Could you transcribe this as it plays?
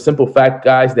Simple fact,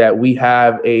 guys, that we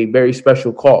have a very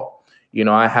special call.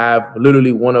 I have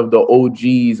literally one of the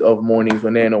OGs of Mornings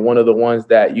with Nano, one of the ones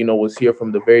that, was here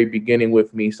from the very beginning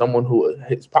with me, someone who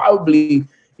is probably,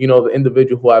 the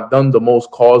individual who I've done the most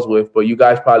calls with, but you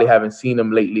guys probably haven't seen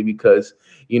him lately because,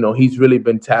 he's really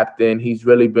been tapped in. He's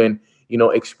really been,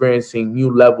 experiencing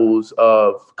new levels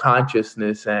of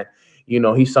consciousness. And,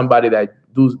 he's somebody that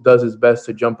does his best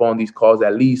to jump on these calls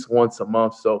at least once a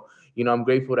month. So, I'm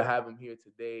grateful to have him here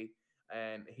today,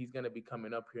 and he's going to be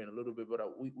coming up here in a little bit. But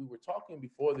we were talking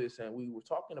before this, and we were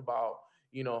talking about,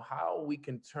 how we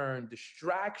can turn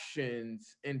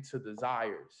distractions into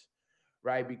desires,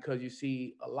 right? Because you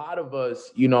see, a lot of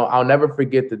us, I'll never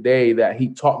forget the day that he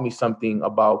taught me something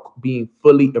about being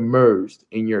fully immersed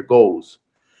in your goals.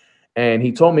 And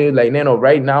he told me, like, Nano,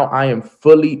 right now I am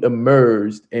fully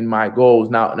immersed in my goals.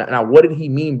 Now, what did he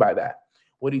mean by that?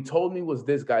 What he told me was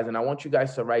this, guys, and I want you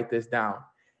guys to write this down.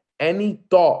 Any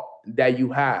thought that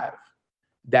you have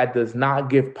that does not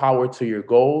give power to your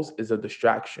goals is a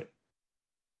distraction.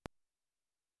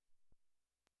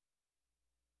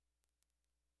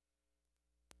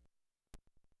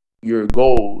 Your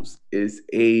goals is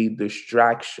a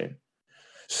distraction.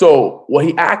 So what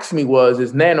he asked me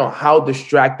is, Nano, how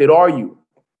distracted are you?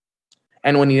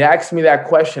 And when he asked me that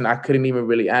question, I couldn't even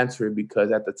really answer it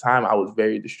because at the time I was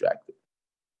very distracted.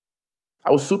 I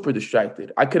was super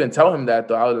distracted. I couldn't tell him that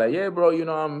though. I was like, yeah, bro,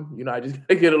 I just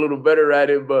gotta get a little better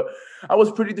at it. But I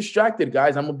was pretty distracted,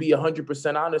 guys. I'm gonna be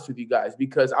 100% honest with you guys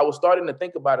because I was starting to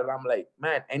think about it. I'm like,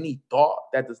 man, any thought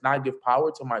that does not give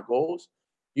power to my goals.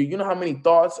 You know how many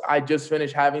thoughts I just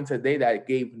finished having today that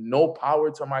gave no power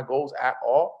to my goals at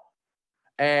all?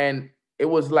 And it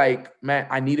was like, man,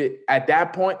 at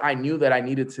that point, I knew that I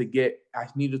needed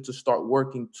to start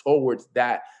working towards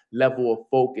that level of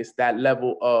focus, that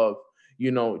level of,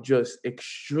 just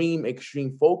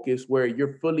extreme focus where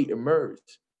you're fully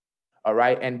immersed. All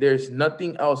right. And there's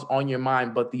nothing else on your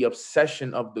mind but the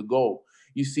obsession of the goal.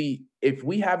 You see, if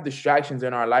we have distractions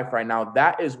in our life right now,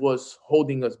 that is what's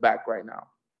holding us back right now.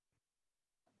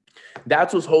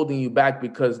 That's what's holding you back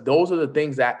because those are the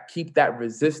things that keep that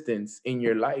resistance in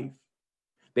your life.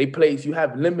 You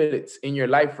have limits in your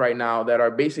life right now that are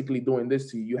basically doing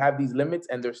this to you. You have these limits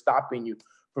and they're stopping you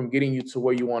from getting you to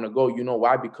where you want to go. You know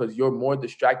why? Because you're more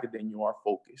distracted than you are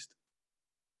focused.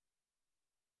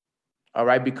 All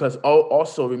right. Because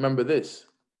also remember this,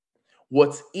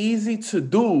 what's easy to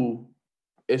do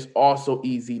is also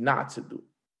easy not to do.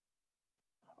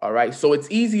 All right. So it's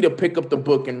easy to pick up the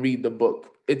book and read the book.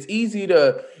 It's easy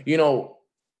to,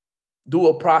 do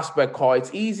a prospect call. It's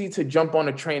easy to jump on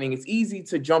a training. It's easy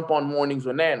to jump on Mornings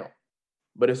with Nano,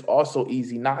 but it's also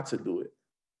easy not to do it.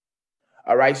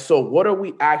 All right. So what are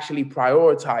we actually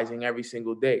prioritizing every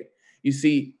single day? You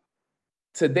see,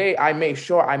 today I made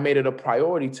sure I made it a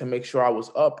priority to make sure I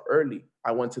was up early.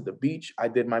 I went to the beach. I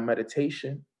did my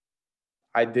meditation.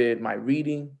 I did my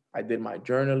reading. I did my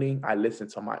journaling. I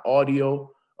listened to my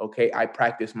audio. Okay. I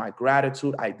practiced my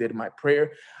gratitude. I did my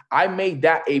prayer. I made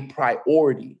that a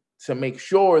priority to make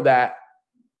sure that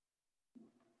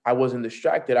I wasn't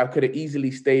distracted. I could have easily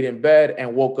stayed in bed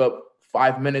and woke up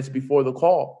 5 minutes before the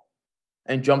call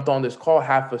and jumped on this call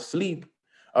half asleep,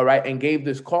 all right, and gave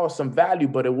this call some value,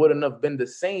 but it wouldn't have been the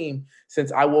same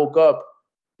since I woke up,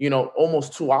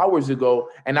 almost 2 hours ago,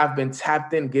 and I've been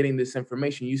tapped in getting this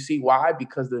information. You see why?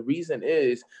 Because the reason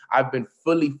is I've been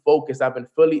fully focused. I've been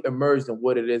fully immersed in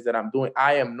what it is that I'm doing.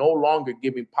 I am no longer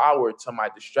giving power to my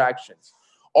distractions.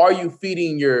 Are you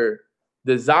feeding your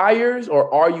desires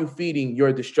or are you feeding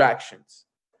your distractions?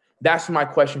 That's my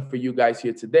question for you guys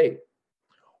here today.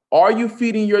 Are you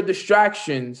feeding your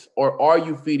distractions or are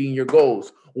you feeding your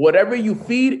goals? Whatever you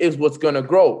feed is what's going to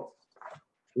grow.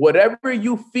 Whatever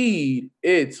you feed,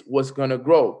 it's what's going to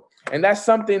grow. And that's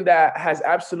something that has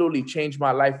absolutely changed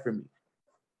my life for me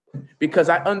because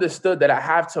I understood that I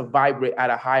have to vibrate at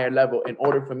a higher level in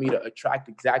order for me to attract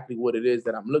exactly what it is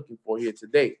that I'm looking for here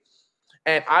today.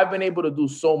 And I've been able to do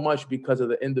so much because of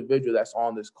the individual that's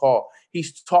on this call.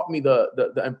 He's taught me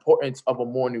the importance of a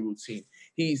morning routine.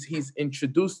 He's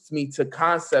introduced me to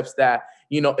concepts that,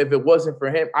 if it wasn't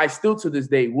for him, I still to this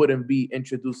day wouldn't be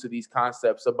introduced to these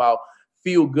concepts about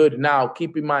feel good now,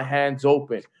 keeping my hands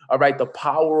open. All right. The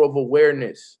power of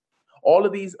awareness. All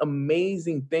of these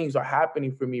amazing things are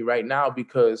happening for me right now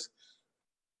because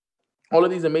of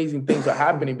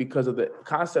the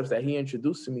concepts that he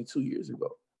introduced to me 2 years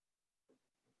ago.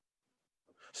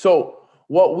 So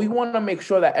what we want to make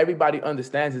sure that everybody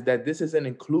understands is that this is an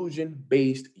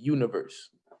inclusion-based universe.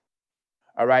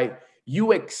 All right.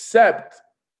 You accept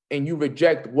and you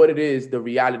reject what it is, the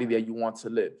reality that you want to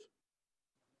live.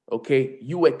 Okay,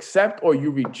 you accept or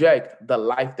you reject the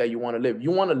life that you want to live.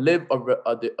 You want to live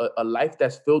a life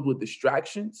that's filled with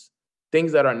distractions,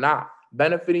 things that are not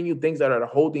benefiting you, things that are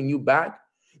holding you back,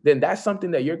 then that's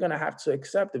something that you're going to have to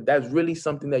accept if that's really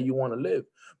something that you want to live.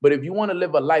 But if you want to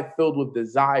live a life filled with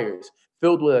desires,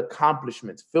 filled with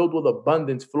accomplishments, filled with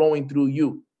abundance flowing through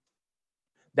you,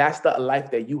 that's the life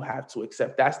that you have to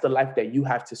accept. That's the life that you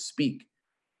have to speak,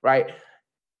 right?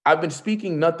 I've been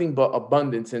speaking nothing but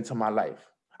abundance into my life.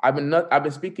 I've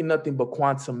been speaking nothing but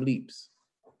quantum leaps,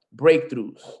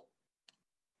 breakthroughs,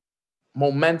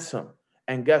 momentum.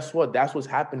 And guess what? That's what's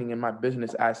happening in my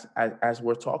business as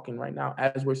we're talking right now,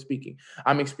 as we're speaking.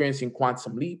 I'm experiencing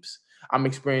quantum leaps. I'm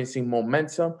experiencing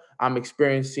momentum. I'm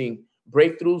experiencing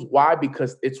breakthroughs. Why?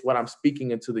 Because it's what I'm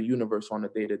speaking into the universe on a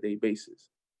day-to-day basis.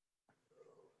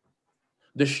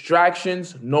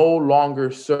 Distractions no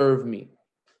longer serve me.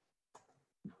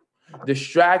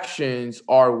 Distractions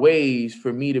are ways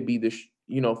for me to be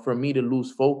for me to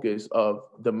lose focus of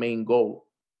the main goal.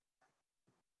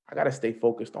 I got to stay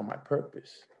focused on my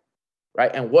purpose,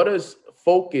 right? And what is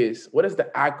focus? What is the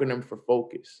acronym for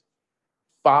focus?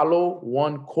 Follow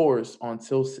one course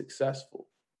until successful.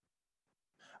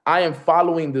 I am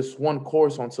following this one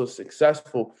course until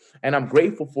successful, and I'm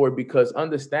grateful for it because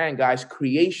understand, guys,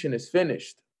 creation is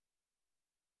finished.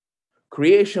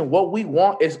 Creation, what we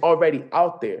want is already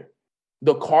out there.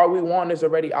 The car we want is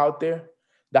already out there.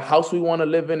 The house we want to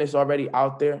live in is already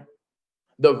out there.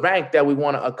 The rank that we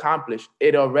want to accomplish,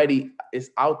 it already is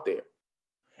out there.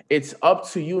 It's up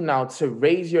to you now to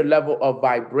raise your level of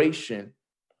vibration,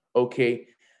 okay?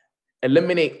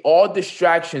 Eliminate all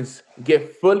distractions,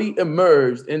 get fully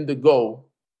immersed in the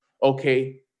goal,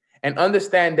 okay? And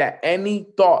understand that any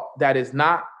thought that is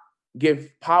not give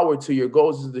power to your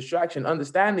goals is a distraction.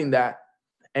 Understanding that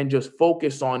and just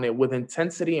focus on it with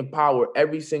intensity and power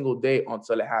every single day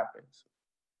until it happens.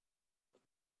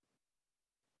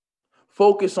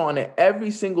 Focus on it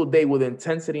every single day with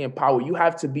intensity and power. You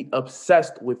have to be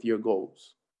obsessed with your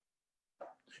goals.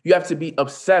 You have to be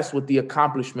obsessed with the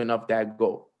accomplishment of that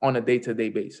goal on a day-to-day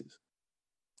basis.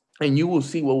 And you will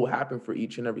see what will happen for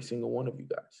each and every single one of you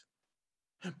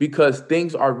guys. Because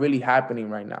things are really happening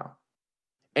right now.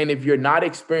 And if you're not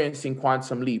experiencing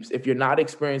quantum leaps, if you're not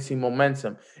experiencing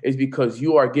momentum, it's because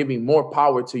you are giving more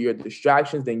power to your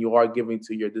distractions than you are giving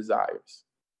to your desires.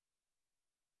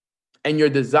 And your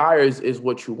desires is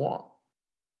what you want.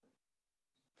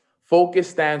 Focus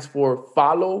stands for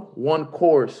follow one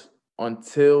course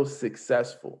until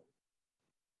successful.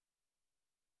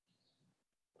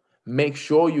 Make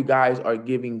sure you guys are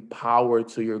giving power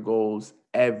to your goals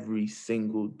every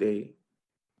single day.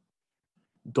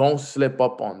 Don't slip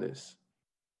up on this.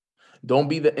 Don't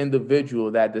be the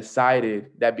individual that decided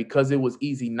that because it was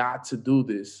easy not to do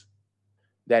this,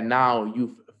 that now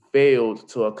you've failed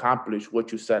to accomplish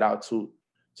what you set out to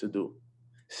do.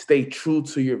 Stay true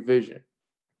to your vision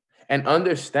and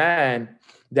understand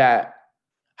that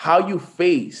how you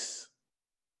face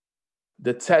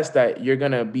the test that you're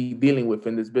going to be dealing with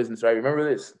in this business, right? Remember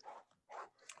this.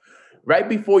 Right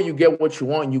before you get what you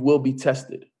want, you will be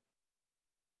tested.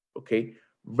 Okay?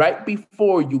 Right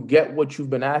before you get what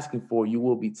you've been asking for, you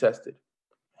will be tested.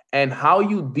 And how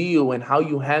you deal and how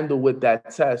you handle with that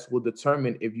test will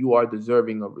determine if you are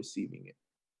deserving of receiving it.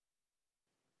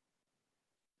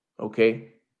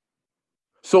 Okay?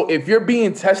 So if you're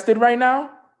being tested right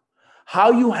now,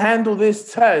 how you handle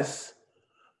this test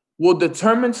will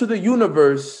determine to the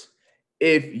universe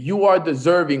if you are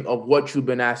deserving of what you've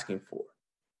been asking for.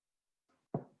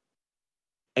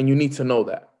 And you need to know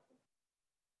that.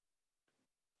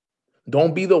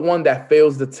 Don't be the one that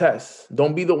fails the test.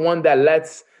 Don't be the one that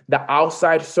lets the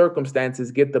outside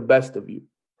circumstances get the best of you.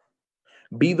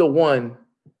 Be the one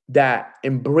that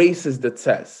embraces the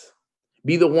test.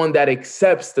 Be the one that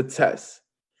accepts the test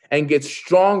and gets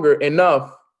stronger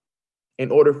enough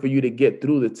in order for you to get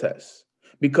through the test.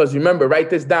 Because remember, write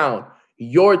this down.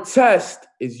 Your test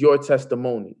is your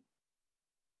testimony.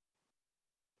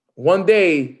 One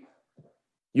day,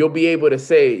 you'll be able to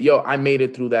say, yo, I made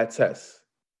it through that test.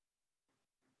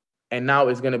 And now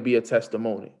it's going to be a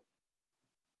testimony,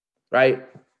 right?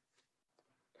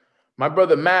 My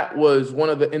brother Matt was one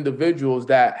of the individuals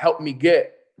that helped me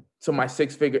get to my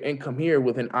six-figure income here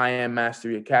with an I Am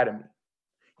Mastery Academy.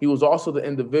 He was also the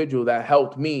individual that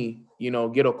helped me,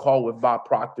 get a call with Bob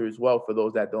Proctor as well, for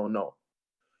those that don't know.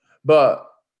 But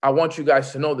I want you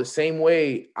guys to know the same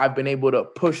way I've been able to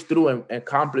push through and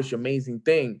accomplish amazing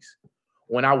things.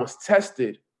 When I was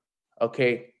tested,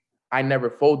 okay, I never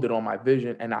folded on my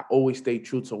vision, and I always stayed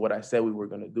true to what I said we were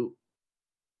going to do.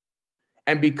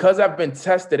 And because I've been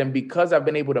tested and because I've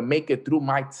been able to make it through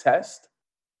my test,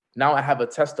 Now I have a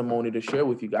testimony to share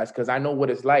with you guys because I know what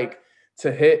it's like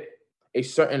to hit a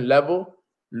certain level,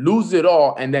 lose it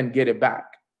all, and then get it back.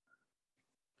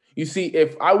 You see,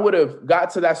 if I would have got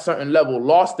to that certain level,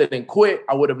 lost it, and quit,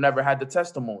 I would have never had the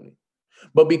testimony.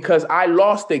 But because I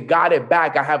lost it, got it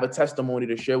back, I have a testimony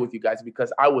to share with you guys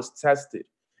because I was tested.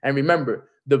 And remember,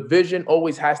 the vision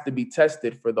always has to be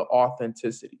tested for the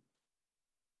authenticity.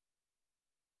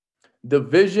 The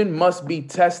vision must be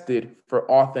tested for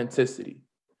authenticity.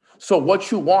 So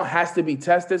what you want has to be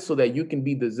tested so that you can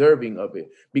be deserving of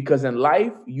it. Because in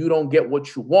life, you don't get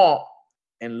what you want.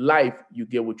 In life, you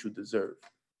get what you deserve.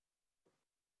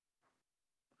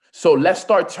 So let's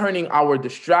start turning our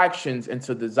distractions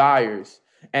into desires,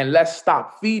 and let's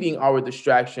stop feeding our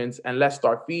distractions and let's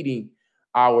start feeding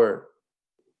our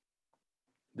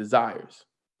desires.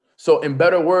 So in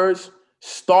better words,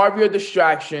 starve your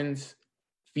distractions,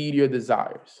 feed your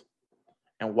desires,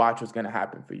 and watch what's going to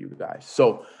happen for you guys.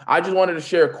 So I just wanted to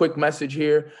share a quick message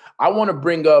here. I want to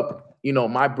bring up,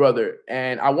 my brother,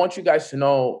 and I want you guys to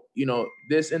know,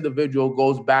 this individual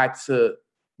goes back to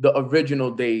the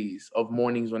original days of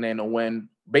Mornings with Neno, when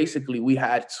basically we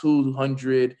had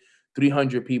 200,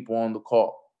 300 people on the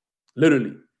call,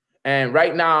 literally. And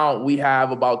right now we have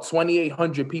about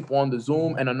 2,800 people on the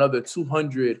Zoom and another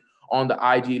 200 on the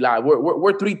IG Live.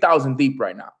 We're 3,000 deep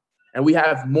right now. And we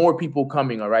have more people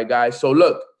coming, all right, guys? So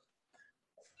look,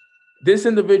 this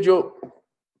individual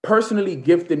personally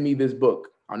gifted me this book.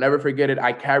 I'll never forget it.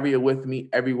 I carry it with me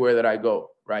everywhere that I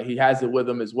go, right? He has it with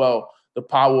him as well, The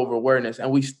Power of Awareness.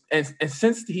 And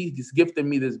since he's gifted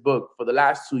me this book for the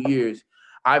last 2 years,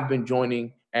 I've been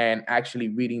joining and actually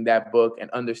reading that book and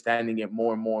understanding it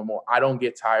more and more and more. I don't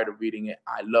get tired of reading it.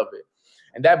 I love it.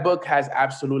 And that book has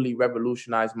absolutely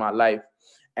revolutionized my life.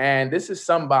 And this is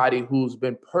somebody who's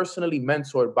been personally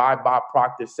mentored by Bob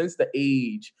Proctor since the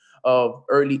age of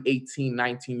early 18,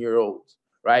 19-year-olds,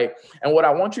 right? And what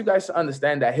I want you guys to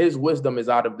understand, that his wisdom is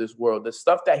out of this world. The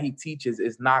stuff that he teaches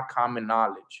is not common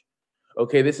knowledge.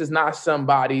 Okay, this is not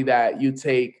somebody that you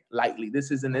take lightly. This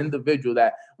is an individual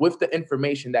that, with the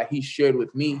information that he shared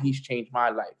with me, he's changed my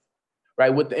life,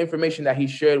 right? With the information that he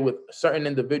shared with certain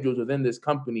individuals within this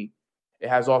company, it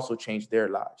has also changed their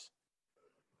lives.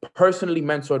 Personally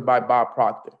mentored by Bob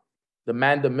Proctor, the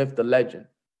man, the myth, the legend.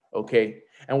 Okay.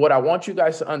 And what I want you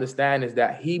guys to understand is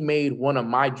that he made one of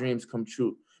my dreams come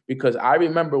true, because I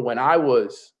remember when I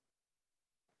was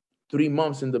 3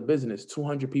 months in the business,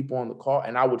 200 people on the call,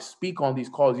 and I would speak on these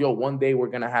calls. Yo, one day we're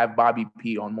going to have Bobby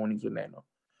P on Mornings with Neno.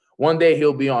 One day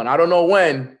he'll be on. I don't know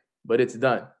when, but it's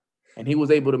done. And he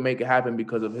was able to make it happen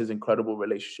because of his incredible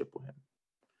relationship with him.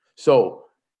 So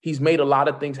he's made a lot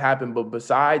of things happen, but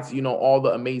besides, all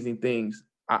the amazing things,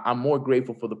 I'm more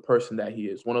grateful for the person that he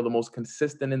is. One of the most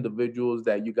consistent individuals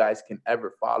that you guys can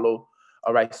ever follow.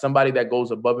 All right. Somebody that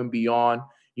goes above and beyond,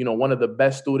 one of the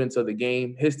best students of the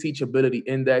game. His teachability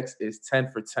index is 10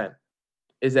 for 10.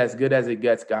 Is as good as it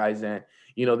gets, guys. And,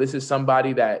 this is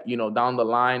somebody that, down the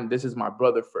line, this is my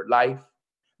brother for life.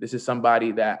 This is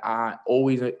somebody that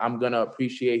I'm going to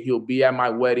appreciate. He'll be at my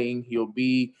wedding. He'll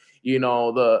be,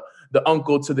 the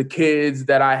uncle to the kids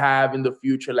that I have in the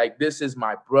future. Like, this is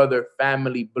my brother,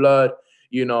 family, blood.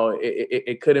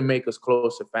 It couldn't make us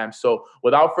closer, fam. So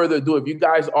without further ado, if you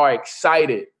guys are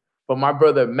excited for my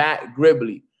brother, Matt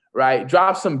Gribley, right?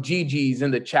 Drop some GGs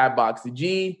in the chat box. The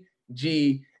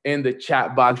GG in the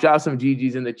chat box. Drop some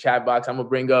GGs in the chat box. I'm going to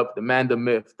bring up the man, the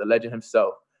myth, the legend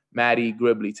himself, Matty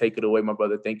Gribley. Take it away, my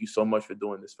brother. Thank you so much for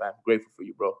doing this, fam. Grateful for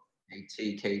you, bro.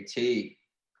 KT.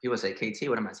 People say, KT,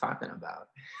 what am I talking about?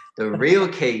 The real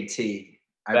KT.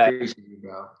 I appreciate you,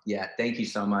 bro. Yeah, thank you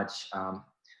so much.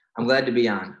 I'm glad to be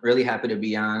on. Really happy to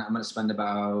be on. I'm going to spend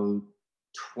about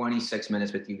 26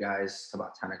 minutes with you guys,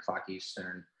 about 10 o'clock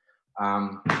Eastern.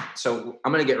 So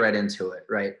I'm going to get right into it,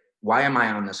 right? Why am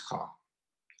I on this call?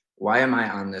 Why am I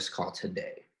on this call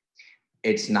today?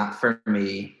 It's not for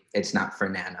me. It's not for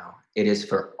Nano. It is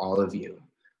for all of you.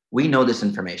 We know this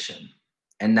information.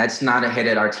 And that's not a hit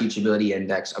at our teachability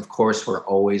index. Of course, we're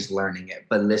always learning it.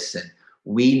 But listen,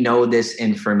 we know this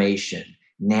information.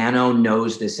 Nano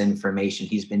knows this information.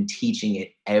 He's been teaching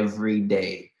it every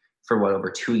day for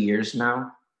over 2 years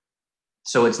now.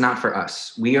 So it's not for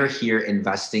us. We are here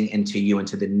investing into you,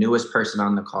 into the newest person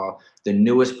on the call, the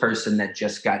newest person that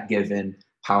just got given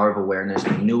power of awareness,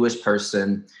 the newest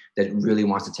person that really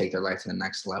wants to take their life to the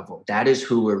next level. That is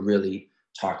who we're really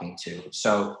talking to.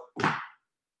 So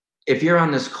if you're on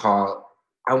this call,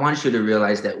 I want you to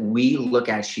realize that we look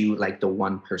at you like the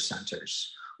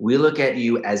 1%ers. We look at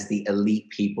you as the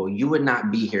elite people. You would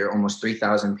not be here, almost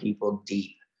 3,000 people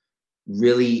deep,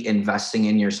 really investing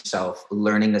in yourself,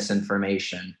 learning this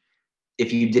information,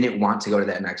 if you didn't want to go to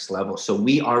that next level. So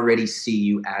we already see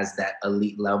you as that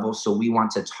elite level. So we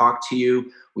want to talk to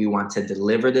you. We want to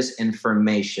deliver this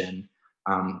information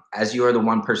as you are the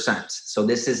 1%. So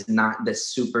this is not the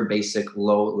super basic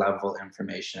low level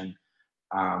information.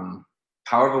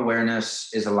 Power of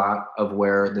Awareness is a lot of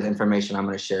where the information I'm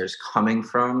going to share is coming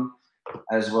from,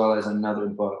 as well as another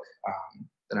book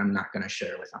that I'm not going to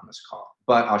share with on this call,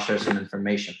 but I'll share some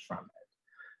information from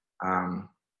it.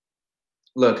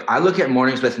 Look, I look at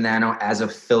Mornings with Nano as a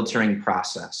filtering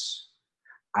process.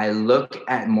 I look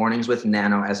at Mornings with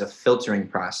Nano as a filtering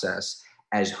process,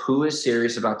 as who is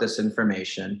serious about this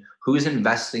information, who's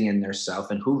investing in their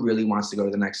self, and who really wants to go to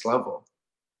the next level.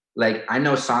 Like, I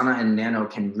know Sana and Nano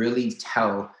can really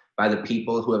tell by the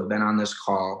people who have been on this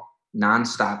call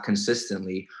nonstop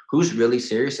consistently who's really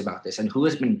serious about this and who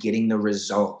has been getting the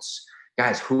results.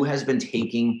 Guys, who has been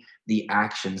taking the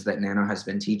actions that Nano has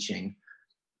been teaching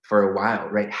for a while,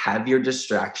 right? Have your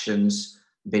distractions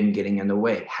been getting in the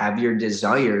way? Have your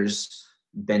desires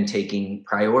been taking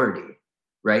priority,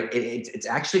 right? It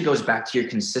actually goes back to your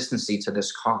consistency to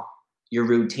this call, your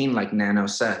routine, like Nano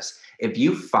says. If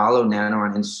you follow Nano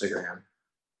on Instagram,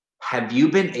 have you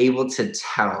been able to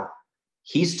tell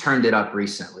he's turned it up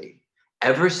recently?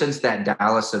 Ever since that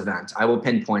Dallas event, I will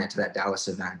pinpoint it to that Dallas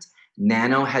event,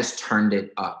 Nano has turned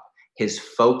it up. His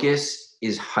focus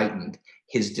is heightened.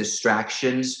 His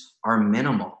distractions are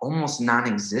minimal, almost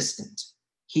non-existent.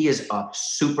 He is up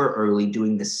super early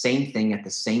doing the same thing at the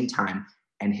same time,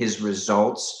 and his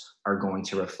results are going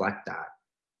to reflect that.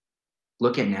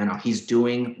 Look at Nano. He's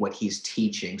doing what he's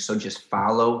teaching. So just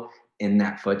follow in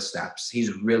that footsteps.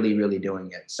 He's really, really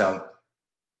doing it. So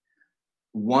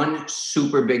one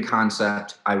super big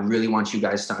concept I really want you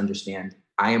guys to understand.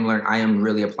 I am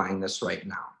really applying this right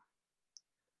now.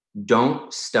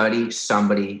 Don't study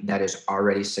somebody that is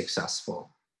already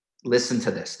successful. Listen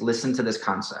to this. Listen to this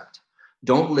concept.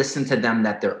 Don't listen to them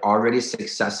that they're already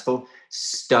successful.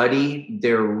 Study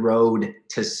their road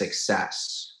to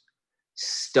success.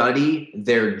 Study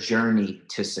their journey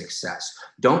to success.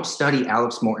 Don't study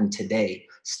Alex Morton today.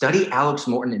 Study Alex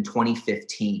Morton in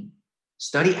 2015.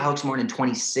 Study Alex Morton in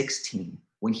 2016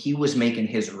 when he was making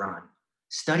his run.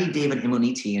 Study David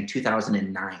Immuniti in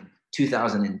 2009,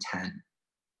 2010.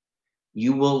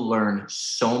 You will learn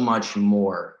so much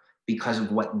more because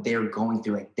of what they're going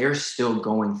through. Like, they're still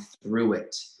going through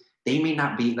it. They may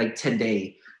not be like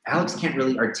today. Alex can't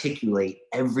really articulate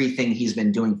everything he's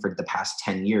been doing for the past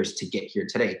 10 years to get here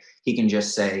today. He can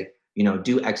just say,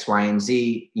 do X, Y, and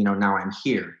Z, now I'm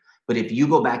here. But if you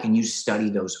go back and you study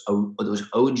those OG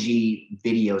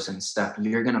videos and stuff,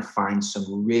 you're going to find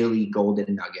some really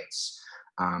golden nuggets.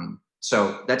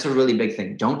 So that's a really big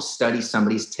thing. Don't study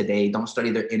somebody's today. Don't study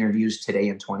their interviews today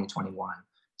in 2021.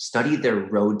 Study their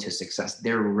road to success,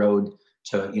 their road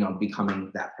to,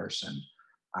 becoming that person.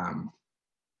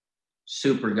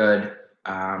 Super good.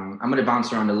 I'm going to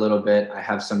bounce around a little bit. I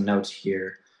have some notes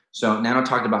here. So Nano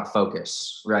talked about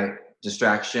focus, right?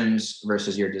 Distractions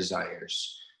versus your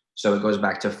desires. So it goes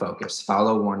back to focus.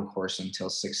 Follow one course until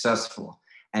successful.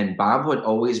 And Bob would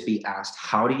always be asked,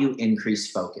 how do you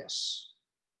increase focus?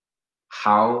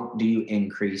 How do you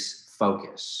increase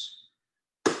focus?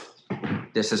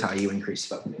 This is how you increase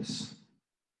focus.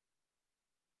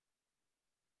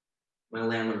 My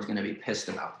landlord's going to be pissed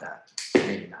about that.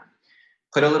 Maybe not.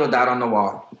 Put a little dot on the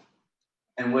wall.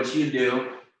 And what you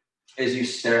do is you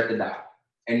stare at the dot.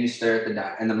 And you stare at the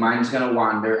dot. And the mind's going to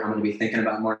wander. I'm going to be thinking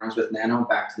about Mornings with Nano.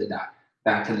 Back to the dot.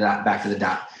 Back to the dot. Back to the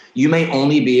dot. You may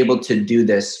only be able to do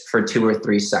this for 2 or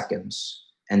 3 seconds.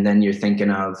 And then you're thinking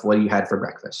of what you had for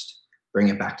breakfast. Bring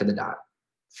it back to the dot.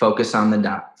 Focus on the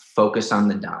dot. Focus on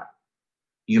the dot.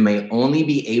 You may only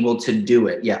be able to do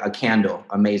it. Yeah, a candle.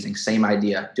 Amazing. Same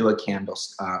idea. Do a candle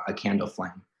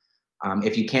flame.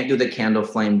 If you can't do the candle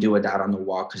flame, do a dot on the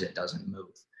wall because it doesn't move.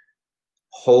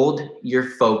 Hold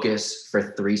your focus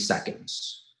for 3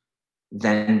 seconds.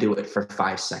 Then do it for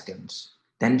 5 seconds.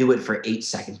 Then do it for 8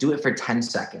 seconds. Do it for 10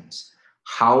 seconds.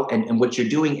 And what you're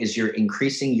doing is you're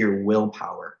increasing your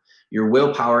willpower. Your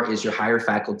willpower is your higher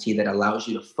faculty that allows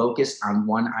you to focus on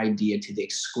one idea to the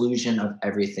exclusion of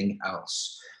everything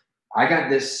else. I got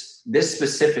this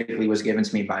specifically was given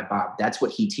to me by Bob. That's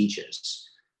what he teaches.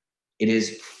 It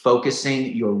is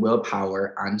focusing your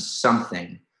willpower on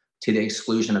something to the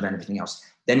exclusion of everything else.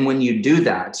 Then when you do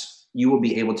that, you will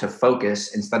be able to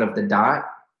focus instead of the dot.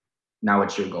 Now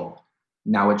it's your goal.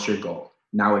 Now it's your goal.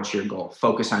 Now it's your goal.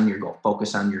 Focus on your goal.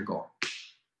 Focus on your goal.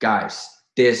 Guys,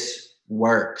 this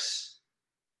works.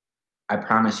 I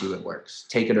promise you it works.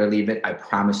 Take it or leave it. I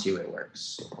promise you it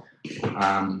works.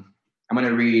 I'm going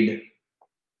to read.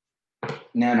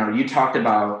 Nano, you talked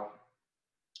about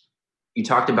you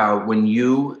talked about when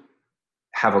you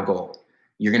have a goal,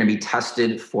 you're going to be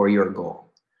tested for your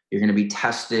goal. You're going to be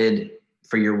tested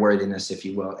for your worthiness, if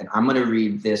you will. And I'm going to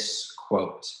read this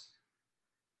quote.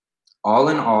 All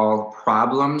in all,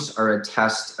 problems are a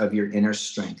test of your inner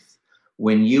strength.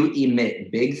 When you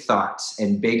emit big thoughts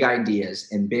and big ideas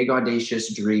and big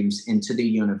audacious dreams into the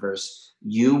universe,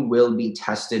 you will be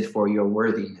tested for your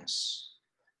worthiness.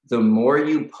 The more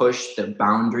you push the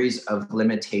boundaries of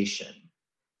limitation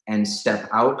and step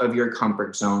out of your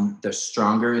comfort zone, the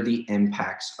stronger the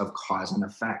impacts of cause and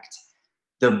effect.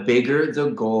 The bigger the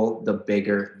goal, the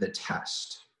bigger the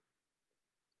test.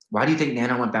 Why do you think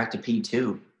Nano went back to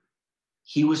P2?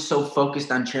 He was so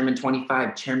focused on Chairman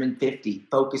 25, Chairman 50,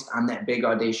 focused on that big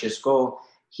audacious goal.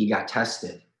 He got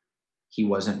tested. He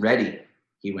wasn't ready.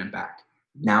 He went back.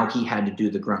 Now he had to do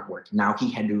the grunt work. Now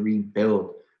he had to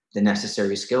rebuild the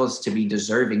necessary skills to be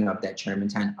deserving of that Chairman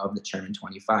 10, of the Chairman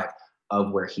 25,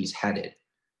 of where he's headed.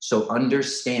 So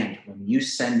understand, when you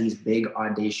send these big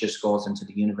audacious goals into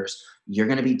the universe, you're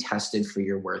going to be tested for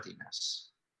your worthiness.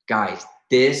 Guys,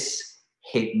 this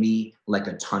hit me like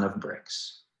a ton of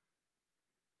bricks.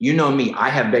 You know me, I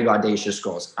have big audacious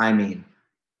goals. I mean,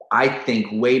 I think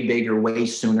way bigger, way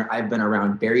sooner. I've been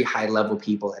around very high level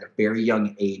people at a very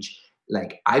young age.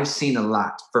 Like, I've seen a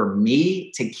lot. For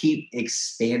me to keep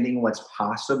expanding what's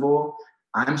possible,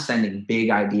 I'm sending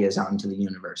big ideas out into the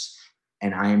universe,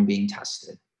 and I am being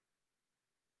tested.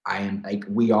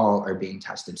 We all are being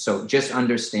tested. So just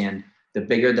understand, the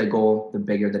bigger the goal, the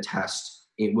bigger the test.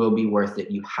 It will be worth it.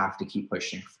 You have to keep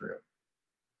pushing through.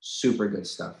 Super good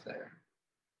stuff there.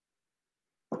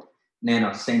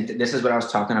 Nano, this is what I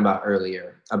was talking about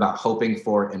earlier, about hoping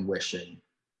for and wishing.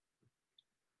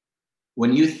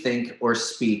 When you think or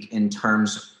speak in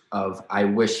terms of I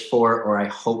wish for, or I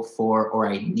hope for, or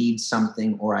I need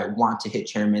something, or I want to hit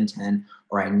Chairman 10,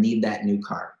 or I need that new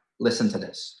car, listen to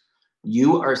this.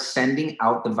 You are sending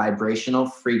out the vibrational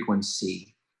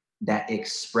frequency that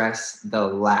express the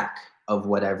lack of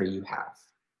whatever you have.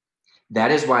 That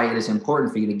is why it is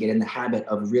important for you to get in the habit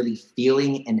of really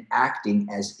feeling and acting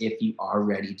as if you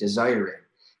already desire it.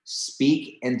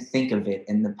 Speak and think of it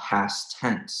in the past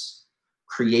tense.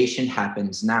 Creation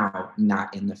happens now,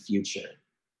 not in the future.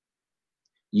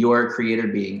 You are a creator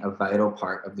being, a vital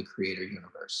part of the creator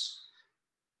universe.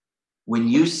 When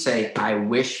you say, I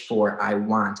wish for, I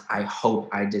want, I hope,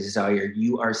 I desire,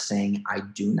 you are saying, I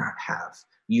do not have.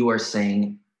 You are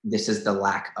saying, this is the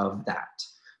lack of that.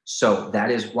 So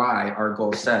that is why our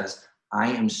goal says,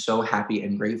 I am so happy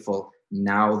and grateful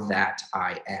now that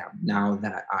I am, now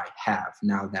that I have,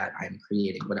 now that I'm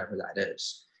creating, whatever that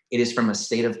is. It is from a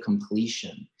state of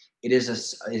completion. It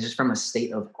is from a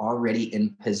state of already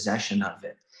in possession of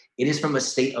it. It is from a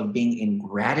state of being in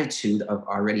gratitude of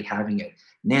already having it.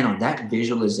 Nano, that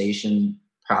visualization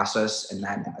process and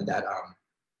that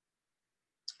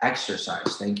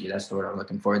exercise, thank you, that's the word I'm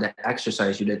looking for, that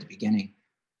exercise you did at the beginning,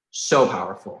 so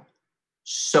powerful,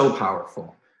 so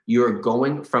powerful. You're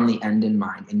going from the end in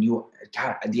mind, and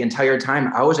God, the entire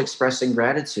time I was expressing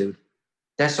gratitude.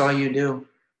 That's all you do.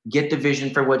 Get the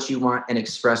vision for what you want and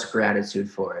express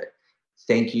gratitude for it.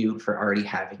 Thank you for already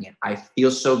having it. I feel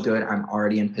so good. I'm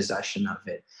already in possession of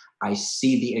it. I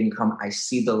see the income. I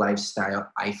see the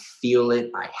lifestyle. I feel it.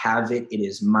 I have it. It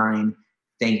is mine.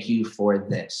 Thank you for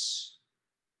this.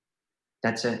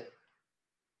 That's it.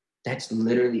 That's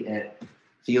literally it.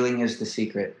 Feeling is the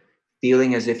secret.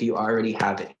 Feeling as if you already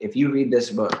have it. If you read this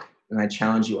book, and I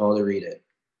challenge you all to read it,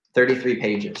 33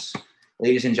 pages.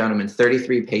 Ladies and gentlemen,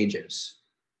 33 pages.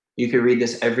 You could read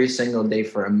this every single day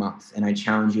for a month, and I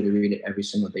challenge you to read it every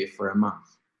single day for a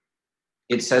month.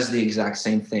 It says the exact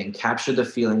same thing. Capture the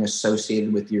feeling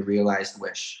associated with your realized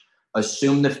wish.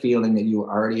 Assume the feeling that you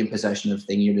are already in possession of the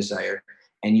thing you desire,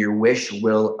 and your wish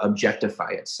will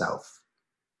objectify itself.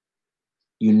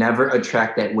 You never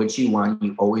attract that which you want.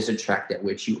 You always attract that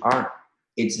which you are.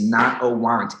 It's not a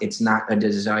want. It's not a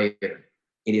desire.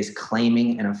 It is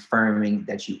claiming and affirming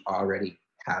that you already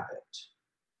have it.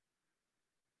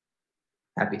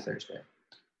 Happy Thursday.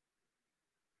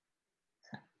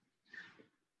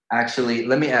 Actually,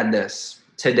 let me add this.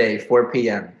 Today, 4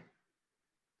 p.m.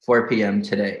 4 p.m.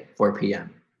 today, 4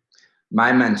 p.m.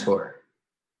 My mentor,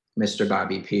 Mr.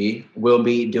 Bobby P, will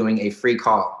be doing a free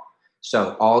call.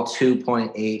 So all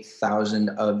 2.8 thousand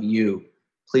of you,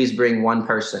 please bring one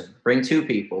person, bring two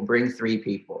people, bring three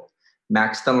people.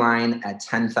 Max the line at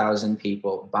 10,000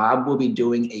 people. Bob will be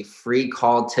doing a free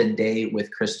call today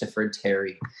with Christopher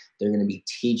Terry. They're going to be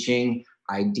teaching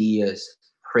ideas,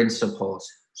 principles,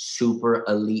 super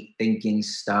elite thinking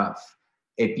stuff.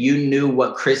 If you knew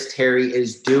what Chris Terry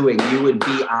is doing, you would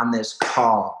be on this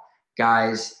call.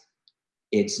 Guys,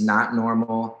 It's not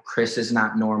normal. Chris is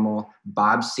not normal.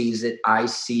 Bob sees it. I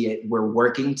see it. We're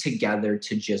working together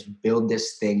to just build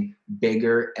this thing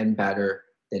bigger and better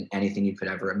than anything you could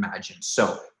ever imagine.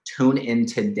 So tune in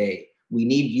today. We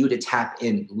need you to tap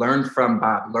in, learn from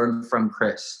Bob, learn from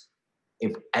Chris.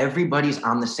 If everybody's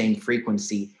on the same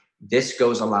frequency, this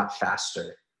goes a lot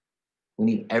faster. We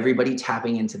need everybody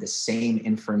tapping into the same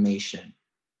information,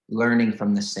 learning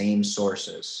from the same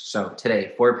sources. So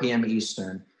today, 4 p.m.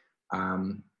 Eastern,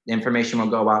 the information will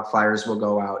go out, flyers will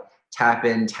go out. Tap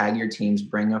in, tag your teams,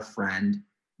 bring a friend,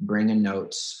 bring a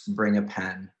notes, bring a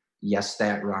pen. Yes,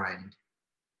 that rhymed.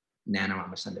 Nano, I'm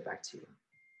gonna send it back to you.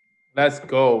 Let's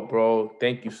go, bro.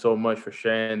 Thank you so much for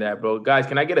sharing that, bro. Guys,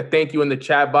 can I get a thank you in the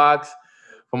chat box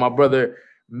for my brother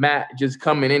Matt just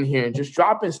coming in here and just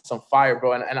dropping some fire,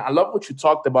 bro. And I love what you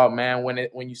talked about, man,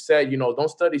 when you said, don't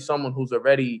study someone who's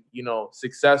already,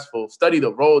 successful. Study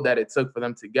the road that it took for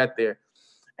them to get there.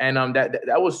 And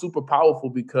that was super powerful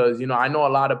because, I know a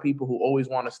lot of people who always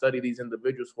want to study these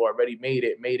individuals who already made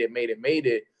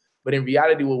it. But in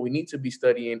reality, what we need to be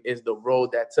studying is the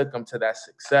road that took them to that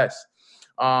success.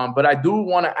 But I do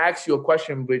want to ask you a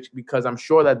question, because I'm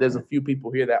sure that there's a few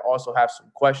people here that also have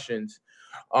some questions.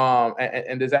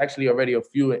 And there's actually already a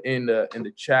few in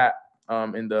the chat,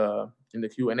 in the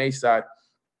Q&A side.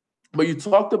 But you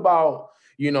talked about,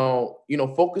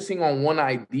 focusing on one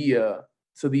idea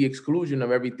to the exclusion of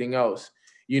everything else.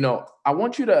 I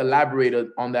want you to elaborate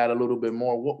on that a little bit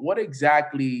more. What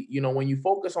exactly, when you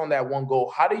focus on that one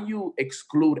goal, how do you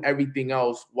exclude everything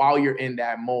else while you're in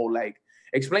that mode? Like,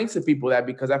 explain to people that,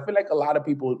 because I feel like a lot of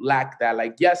people lack that.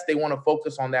 Like, yes, they want to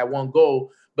focus on that one goal,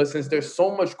 but since there's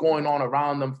so much going on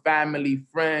around them, family,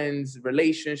 friends,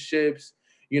 relationships,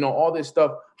 all this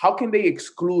stuff, how can they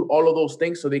exclude all of those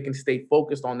things so they can stay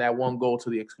focused on that one goal to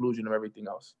the exclusion of everything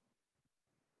else?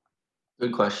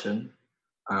 Good question.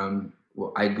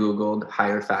 Well, I Googled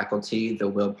higher faculty, the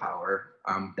willpower.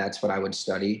 That's what I would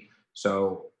study.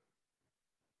 So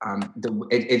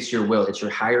it's your will, it's your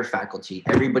higher faculty.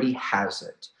 Everybody has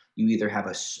it. You either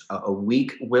have a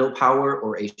weak willpower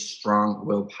or a strong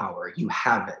willpower. You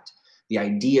have it. The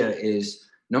idea is,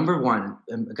 number one,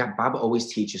 God, Bob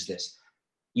always teaches this.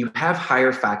 You have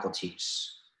higher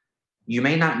faculties. You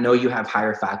may not know you have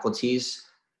higher faculties.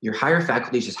 Your higher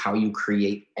faculties is how you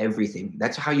create everything.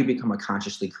 That's how you become a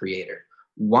consciously creator.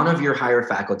 One of your higher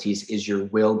faculties is your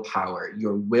willpower.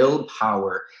 Your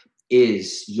willpower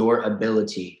is your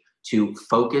ability to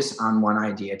focus on one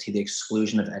idea to the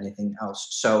exclusion of anything else.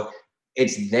 So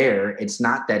it's there. It's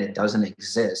not that it doesn't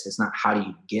exist. It's not how do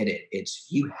you get it. It's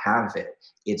you have it.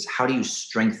 It's how do you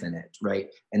strengthen it,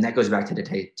 right? And that goes back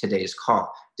to today's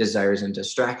call, desires and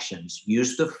distractions.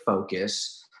 Use the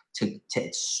focus to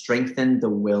strengthen the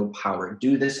willpower.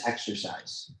 Do this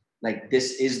exercise. Like,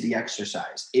 this is the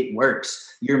exercise. It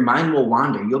works. Your mind will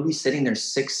wander. You'll be sitting there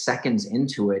 6 seconds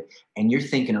into it, and you're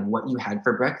thinking of what you had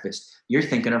for breakfast. You're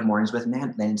thinking of mornings with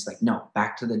man. Then it's like, no,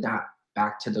 back to the dot,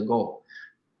 back to the goal.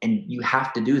 And you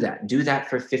have to do that. Do that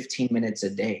for 15 minutes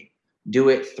a day. Do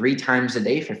it 3 times a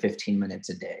day for 15 minutes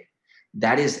a day.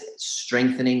 That is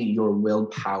strengthening your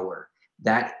willpower.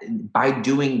 That by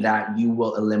doing that, you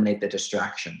will eliminate the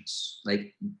distractions.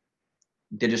 Like,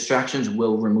 the distractions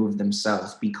will remove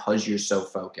themselves because you're so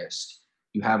focused.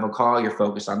 You have a call, you're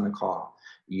focused on the call.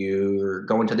 You're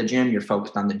going to the gym, you're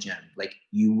focused on the gym. Like,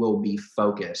 you will be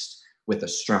focused with a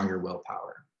stronger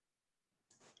willpower.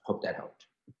 Hope that helped.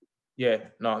 Yeah,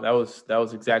 no, that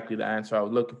was exactly the answer I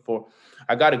was looking for.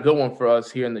 I got a good one for us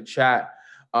here in the chat.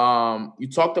 You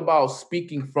talked about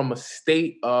speaking from a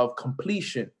state of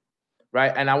completion,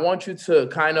 right? And I want you to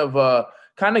kind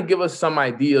of give us some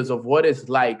ideas of what it's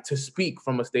like to speak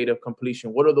from a state of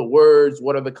completion. What are the words?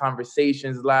 What are the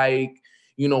conversations like?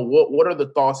 What are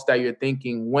the thoughts that you're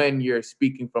thinking when you're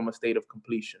speaking from a state of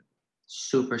completion?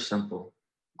 Super simple.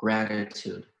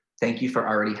 Gratitude. Thank you for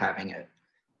already having it.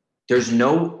 There's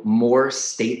no more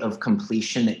state of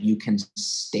completion that you can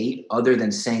state other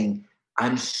than saying,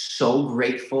 I'm so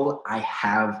grateful I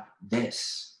have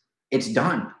this. It's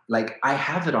done. Like, I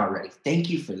have it already. Thank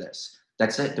you for this.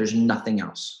 That's it. There's nothing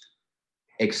else.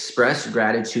 Express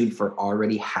gratitude for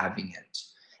already having it.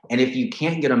 And if you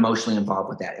can't get emotionally involved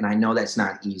with that, and I know that's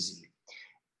not easy,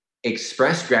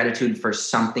 express gratitude for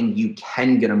something you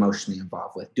can get emotionally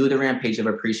involved with. Do the rampage of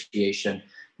appreciation,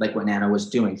 like what Nano was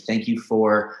doing. Thank you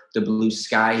for the blue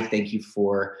sky. Thank you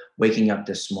for waking up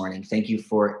this morning. Thank you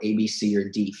for A, B, C, or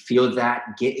D. Feel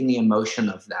that. Get in the emotion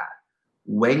of that.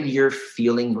 When you're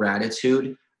feeling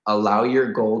gratitude, allow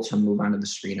your goal to move onto the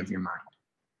screen of your mind.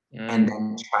 And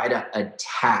then try to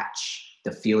attach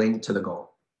the feeling to the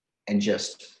goal and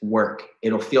just work.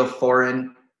 It'll feel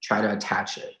foreign. Try to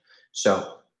attach it.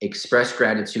 So express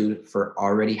gratitude for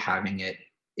already having it.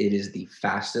 It is the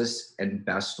fastest and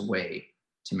best way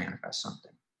to manifest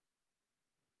something.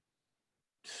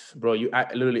 Bro, you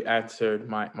literally answered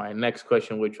my next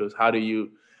question, which was how do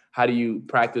you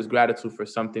practice gratitude for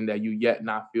something that you yet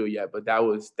not feel yet? But that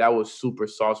was super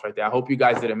sauce right there. I hope you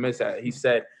guys didn't miss that. He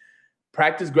said,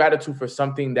 practice gratitude for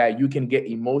something that you can get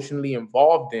emotionally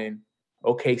involved in.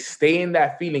 Okay, stay in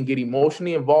that feeling, get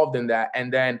emotionally involved in that,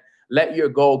 and then let your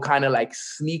goal kind of like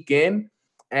sneak in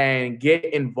and get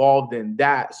involved in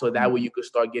that, so that way you could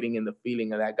start getting in the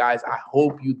feeling of that. Guys, I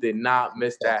hope you did not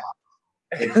miss that.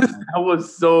 That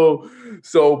was so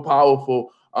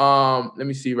powerful. Let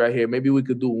me see right here. Maybe we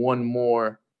could do one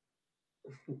more.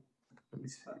 Let me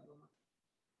see.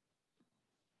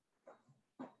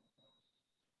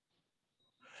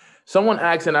 Someone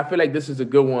asked, and I feel like this is a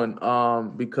good one,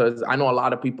 because I know a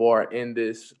lot of people are in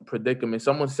this predicament.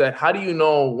 Someone said, how do you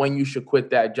know when you should quit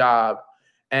that job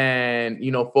and,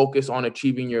 you know, focus on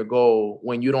achieving your goal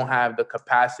when you don't have the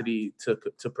capacity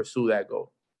to pursue that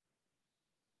goal?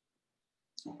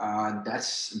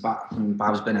 That's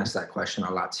Bob's been asked that question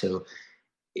a lot too.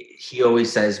 He always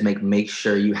says, make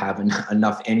sure you have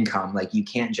enough income. Like you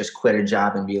can't just quit a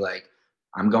job and be like,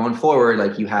 I'm going forward.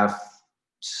 Like you have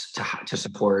to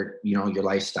support, you know, your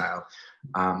lifestyle.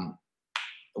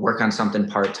 Work on something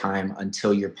part-time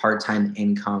until your part-time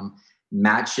income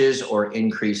matches or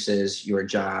increases your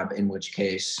job, in which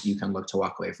case you can look to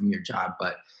walk away from your job.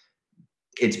 But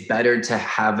it's better to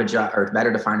have a job, or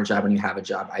better to find a job when you have a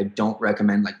job. I don't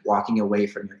recommend like walking away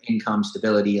from your income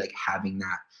stability, like having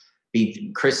that.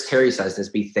 Chris Terry says this,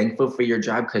 be thankful for your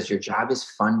job because your job is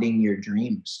funding your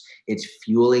dreams. It's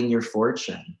fueling your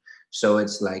fortune. So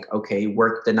it's like, okay,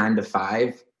 work the 9 to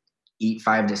 5, eat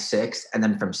 5 to 6, and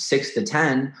then from 6 to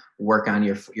 10, work on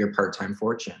your part-time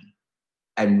fortune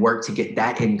and work to get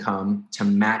that income to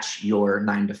match your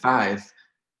 9 to 5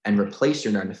 and replace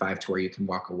your 9 to 5 to where you can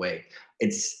walk away.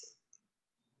 It's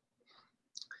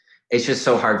just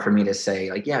so hard for me to say,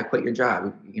 like, yeah, quit your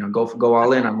job, you know, go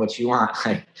all in on what you want.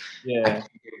 Like, I Yeah. can't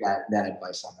give that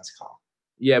advice on this call.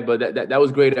 Yeah, but that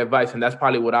was great advice. And that's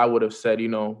probably what I would have said, you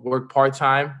know, work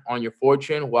part-time on your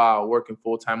fortune while working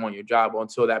full-time on your job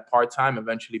until that part-time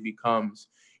eventually becomes,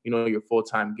 you know, your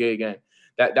full-time gig. And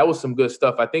that was some good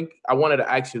stuff. I think I wanted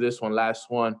to ask you this one,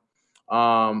 last one.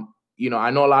 You know,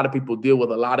 I know a lot of people deal with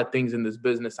a lot of things in this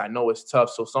business. I know it's tough.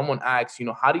 So someone asks, you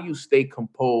know, how do you stay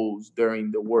composed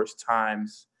during the worst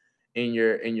times in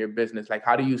your business? Like,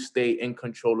 how do you stay in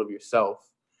control of yourself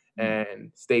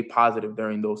and stay positive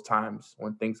during those times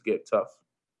when things get tough?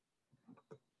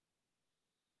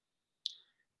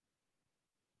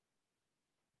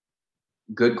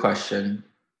 Good question.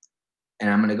 And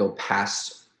I'm going to go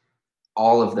past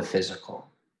all of the physical.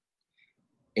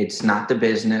 It's not the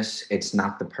business. It's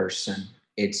not the person.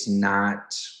 It's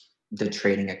not the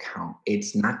trading account.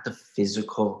 It's not the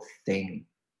physical thing.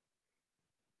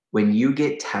 When you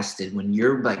get tested, when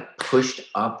you're like pushed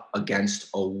up against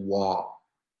a wall,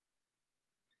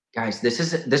 guys,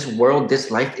 this world,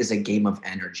 this life is a game of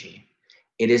energy.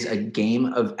 It is a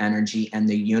game of energy, and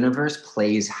the universe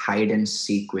plays hide and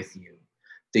seek with you.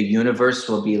 The universe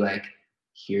will be like,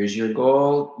 here's your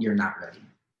goal, you're not ready.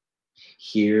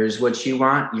 Here's what you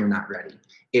want, you're not ready.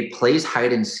 It plays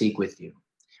hide and seek with you.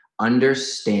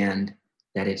 Understand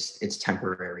that it's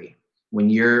temporary. When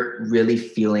you're really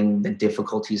feeling the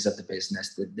difficulties of the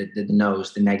business, the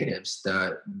no's, the negatives,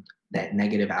 that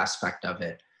negative aspect of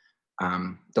it,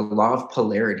 the law of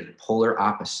polarity, polar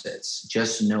opposites,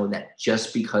 just know that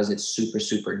just because it's super,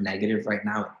 super negative right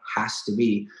now, it has to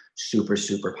be super,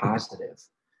 super positive.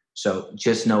 So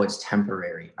just know it's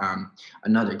temporary.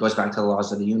 Another goes back to the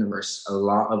laws of the universe, a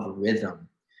law of rhythm.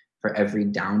 For every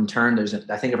downturn,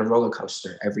 I think of a roller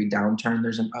coaster. Every downturn,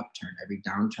 there's an upturn. Every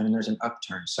downturn, there's an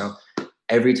upturn. So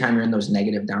every time you're in those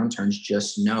negative downturns,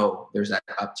 just know there's that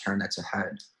upturn that's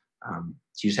ahead. So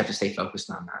you just have to stay focused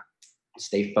on that.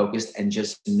 Stay focused and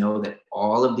just know that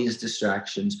all of these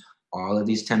distractions, all of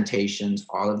these temptations,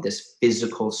 all of this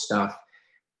physical stuff,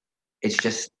 it's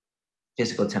just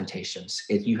physical temptations.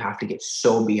 You have to get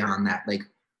so beyond that. Like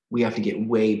we have to get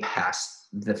way past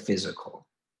the physical.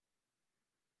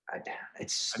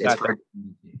 It's hard to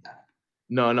communicate that.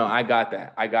 No, I got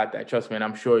that. I got that. Trust me, and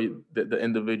I'm sure the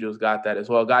individuals got that as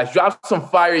well. Guys, drop some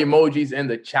fire emojis in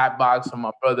the chat box for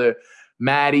my brother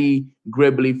Maddie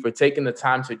Gribley for taking the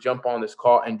time to jump on this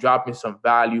call and dropping some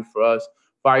value for us.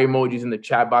 Fire emojis in the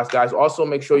chat box, guys. Also,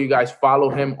 make sure you guys follow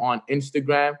him on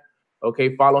Instagram.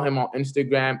 Okay, follow him on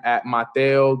Instagram at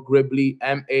Mateo Gribley,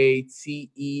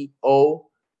 MateoGribley.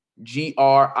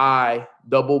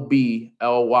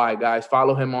 guys.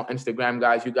 Follow him on Instagram,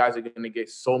 guys. You guys are going to get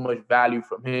so much value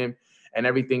from him, and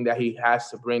everything that he has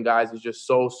to bring, guys, is just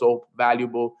so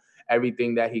valuable.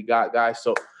 Everything that he got, guys.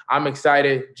 So I'm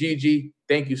excited. Gigi,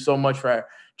 thank you so much for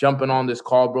jumping on this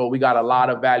call, bro. We got a lot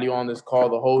of value on this call.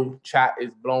 The whole chat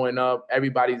is blowing up.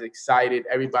 Everybody's excited.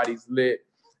 Everybody's lit.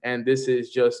 And this is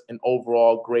just an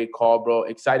overall great call, bro.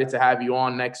 Excited to have you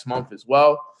on next month as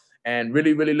well. And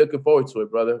really looking forward to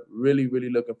it, brother. Really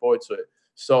looking forward to it.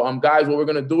 So, guys, what we're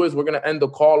going to do is we're going to end the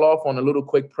call off on a little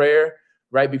quick prayer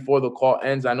right before the call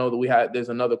ends. I know that there's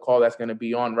another call that's going to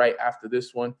be on right after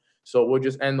this one. So we'll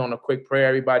just end on a quick prayer.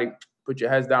 Everybody put your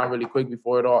heads down really quick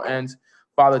before it all ends.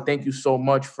 Father, thank you so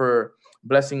much for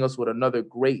blessing us with another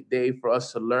great day for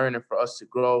us to learn and for us to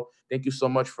grow. Thank you so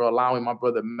much for allowing my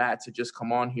brother Matt to just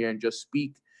come on here and just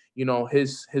speak,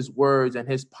 his words and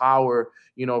his power,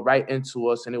 right into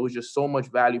us. And it was just so much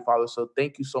value, Father. So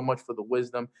thank you so much for the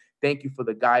wisdom. Thank you for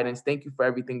the guidance. Thank you for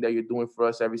everything that you're doing for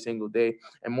us every single day.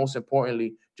 And most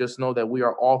importantly, just know that we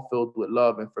are all filled with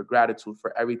love and for gratitude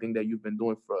for everything that you've been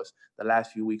doing for us the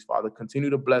last few weeks, Father. Continue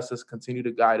to bless us, continue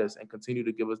to guide us, and continue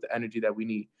to give us the energy that we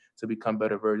need to become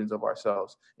better versions of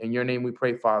ourselves. In your name we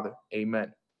pray, Father.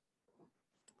 Amen.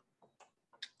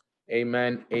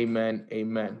 Amen, amen,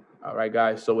 amen. All right,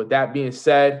 guys. So with that being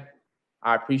said,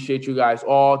 I appreciate you guys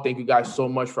all. Thank you guys so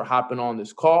much for hopping on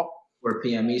this call. 4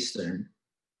 p.m. Eastern.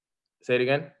 Say it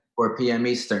again. 4 p.m.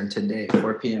 Eastern today,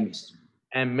 4 p.m. Eastern.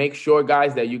 And make sure,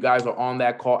 guys, that you guys are on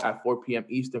that call at 4 p.m.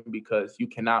 Eastern because you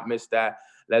cannot miss that.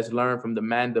 Let's learn from the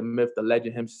man, the myth, the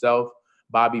legend himself,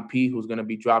 Bobby P, who's going to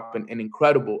be dropping an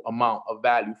incredible amount of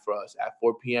value for us at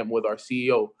 4 p.m. with our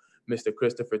CEO, Mr.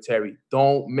 Christopher Terry.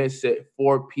 Don't miss it,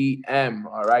 4 p.m.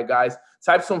 All right, guys.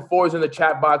 Type some 4s in the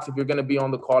chat box if you're going to be on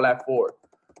the call at 4.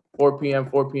 4 p.m.,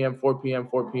 4 p.m., 4 p.m.,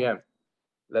 4 p.m.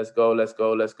 Let's go, let's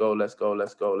go, let's go, let's go,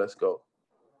 let's go, let's go.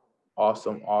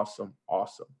 Awesome, awesome,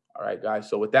 awesome. All right, guys.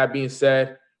 So with that being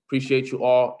said, appreciate you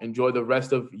all. Enjoy the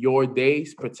rest of your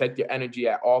days. Protect your energy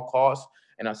at all costs.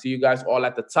 And I'll see you guys all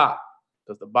at the top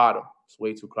because the bottom is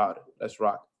way too crowded. Let's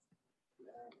rock.